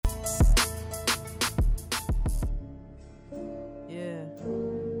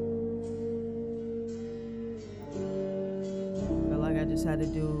just had to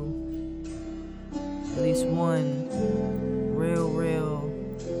do at least one real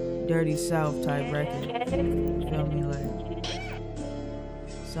dirty South type record. You feel me? Like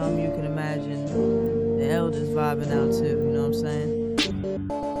something you can imagine the elders vibing out to, you know what I'm saying?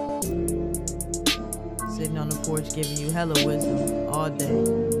 Sitting on the porch giving you hella wisdom all day.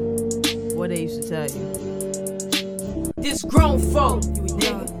 What they used to tell you. This grown folk, you a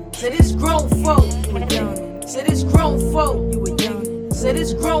young. Say this grown folk, you a young. Say this grown folk, you a young. Say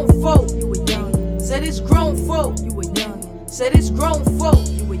this grown folk, you a young. Say this grown folk, you a young. Say this grown folk,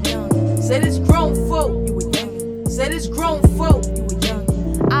 you a young. Say this grown folk, you a young. Say this grown folk, you a young.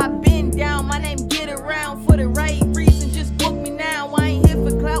 I've been down, my name get around for the right reason. Just book me now. I ain't here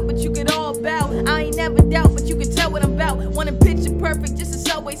for clout, but you could all bow. I ain't never doubt, but you can tell what I'm about. Want a picture perfect, just a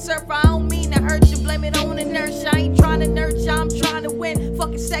subway surfer. I don't mean to hurt you, blame it on inertia. I ain't trying to nurture, I'm trying to win.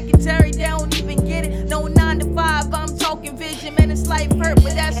 Fucking secretary, they don't even get it. No 9 to 5, I'm talking vision. Man, it's life hurt,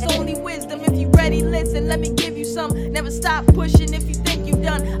 but that's only wisdom. If you ready, listen, let me give you some. Never stop pushing if you think you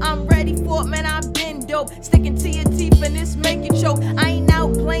done. I'm ready for it, man, I've been dope. Sticking to your teeth and this make you choke. I ain't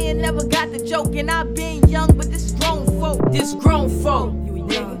out playing, never got the joke. And I've been young, but this grown folk. This grown folk, you a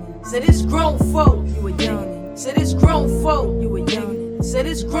young. Say this grown folk, you a young. Say this grown folk, you a young. Say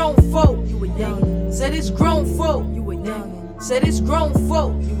this grown folk, you a young. Say this grown folk, you a young. Say this grown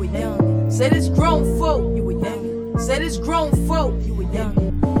folk, you a young. Say this grown folk, you a young. Say this grown folk, you a young.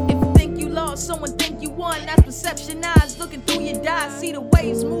 If you think you lost, someone think you won. That's perception eyes looking through your dice. See the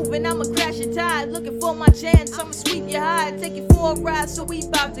waves moving, I'ma crash your tide. Looking for my chance, I'ma sweep your high. Take you for a ride, so we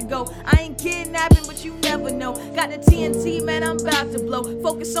about to go. I ain't kidnapping, but you never know. Got the TNT, man, I'm about to blow.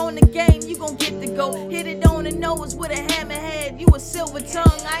 Focus on the game, you gon' get the go. Hit it on the nose with a hammerhead. You a silver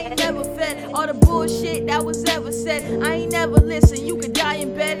tongue, I ain't never fed. All the bullshit that was ever said, I ain't never listen. You could die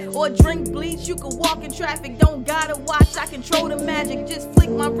in bed or drink bleach. You could walk in traffic, don't gotta watch. I control the magic, just flick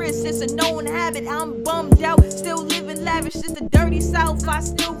my wrist. It's a known habit, I'm bummed out. Still living lavish, it's the dirty South. I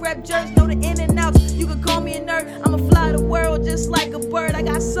still rep jerks, know the in and outs. You can call me a nerd, I'ma fly the world just like a bird. I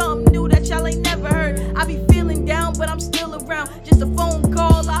got something new that y'all ain't never heard. I be feeling down, but I'm still around. Just a phone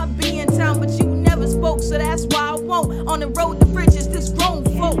call, I'll be in town, but you never spoke, so that's why I won't. On the road to riches, this grown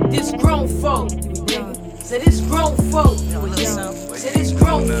folk, this grown folk. Say this grown folk, say this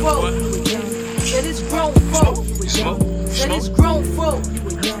grown folk, say this grown folk, say this grown folk,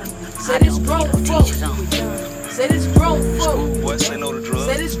 say this grown folk, say this grown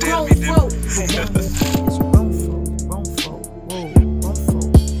folk, say this grown folk.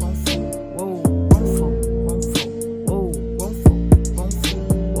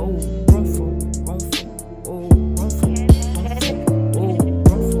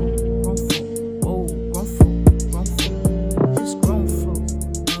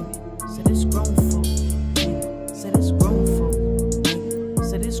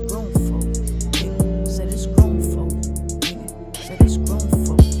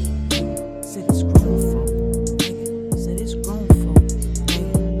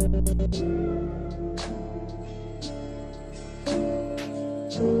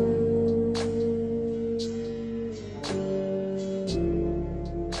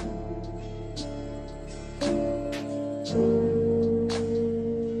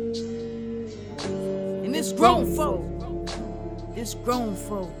 This grown folk, this grown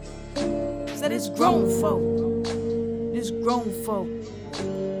folk, say this grown folk, this grown folk,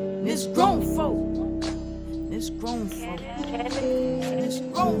 this grown folk, this grown folk, this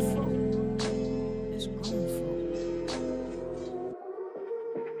grown folk.